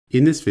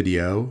In this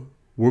video,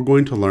 we're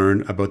going to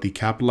learn about the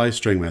capitalized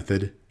string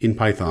method in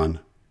Python.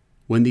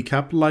 When the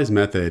capitalized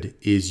method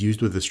is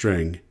used with a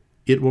string,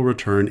 it will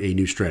return a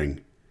new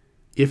string.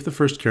 If the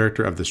first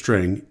character of the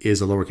string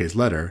is a lowercase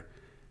letter,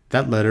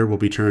 that letter will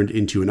be turned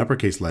into an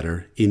uppercase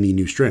letter in the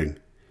new string.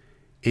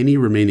 Any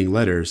remaining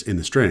letters in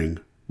the string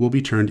will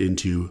be turned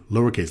into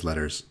lowercase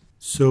letters.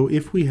 So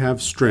if we have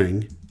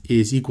string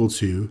is equal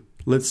to,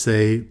 let's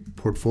say,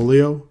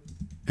 portfolio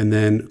and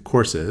then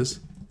courses,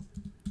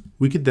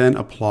 we could then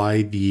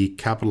apply the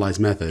capitalized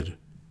method.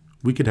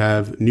 We could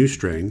have new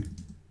string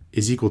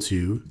is equal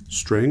to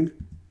string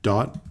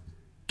dot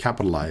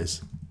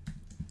capitalize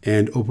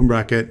and open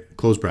bracket,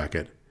 close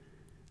bracket.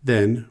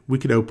 Then we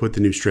could output the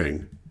new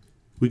string.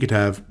 We could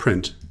have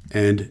print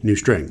and new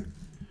string.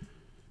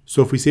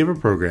 So if we save our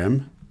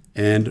program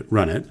and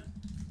run it,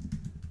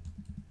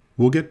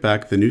 we'll get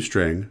back the new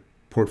string,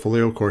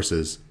 portfolio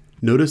courses.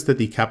 Notice that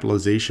the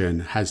capitalization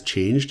has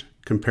changed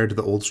compared to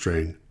the old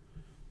string.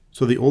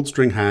 So the old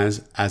string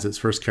has as its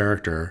first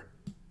character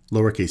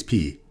lowercase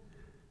p.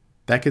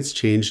 That gets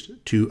changed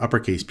to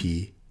uppercase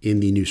P in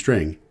the new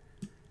string.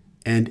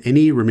 And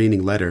any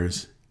remaining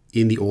letters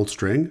in the old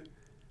string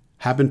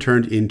have been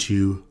turned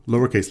into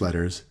lowercase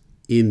letters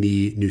in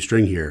the new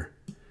string here.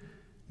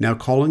 Now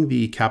calling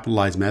the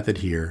capitalized method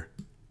here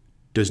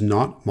does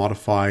not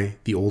modify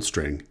the old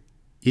string.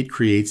 It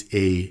creates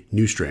a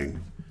new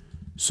string.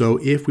 So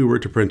if we were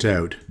to print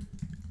out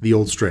the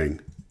old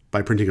string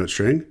by printing out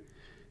string,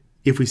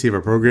 if we save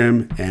our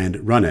program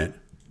and run it,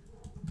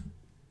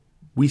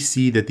 we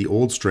see that the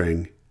old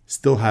string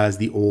still has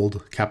the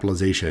old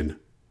capitalization.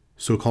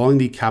 So calling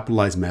the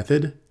capitalized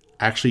method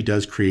actually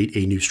does create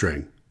a new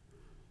string.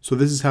 So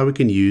this is how we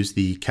can use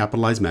the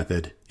capitalized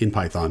method in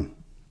Python.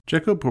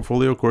 Check out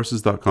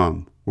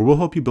portfoliocourses.com, where we'll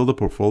help you build a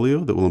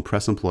portfolio that will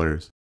impress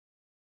employers.